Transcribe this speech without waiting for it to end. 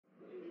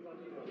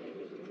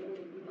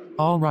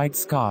Alright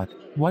Scott,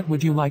 what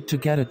would you like to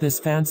get at this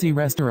fancy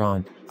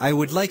restaurant? I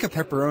would like a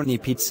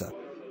pepperoni pizza,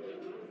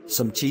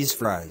 some cheese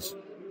fries,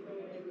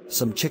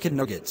 some chicken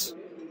nuggets,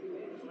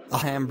 a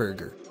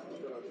hamburger,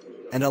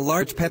 and a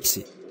large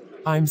Pepsi.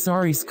 I'm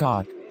sorry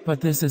Scott,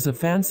 but this is a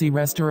fancy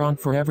restaurant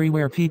for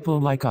everywhere people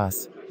like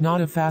us,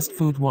 not a fast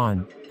food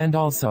one. And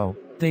also,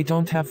 they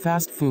don't have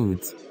fast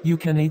foods. You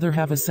can either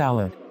have a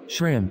salad,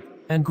 shrimp,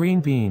 and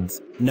green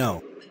beans.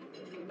 No.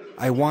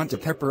 I want a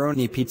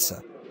pepperoni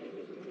pizza,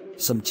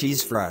 some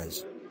cheese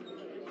fries,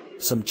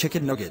 some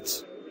chicken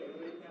nuggets,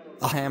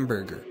 a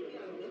hamburger,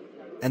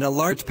 and a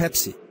large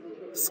Pepsi.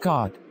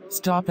 Scott,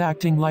 stop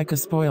acting like a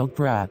spoiled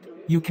brat.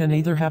 You can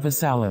either have a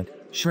salad,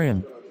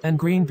 shrimp, and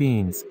green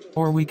beans,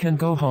 or we can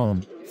go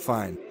home.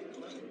 Fine.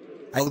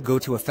 I'll go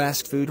to a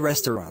fast food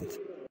restaurant.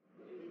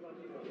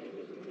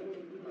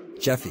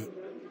 Jeffy.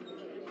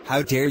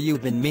 How dare you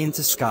been mean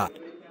to Scott?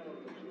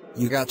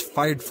 You got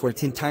fired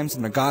 14 times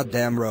in a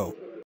goddamn row.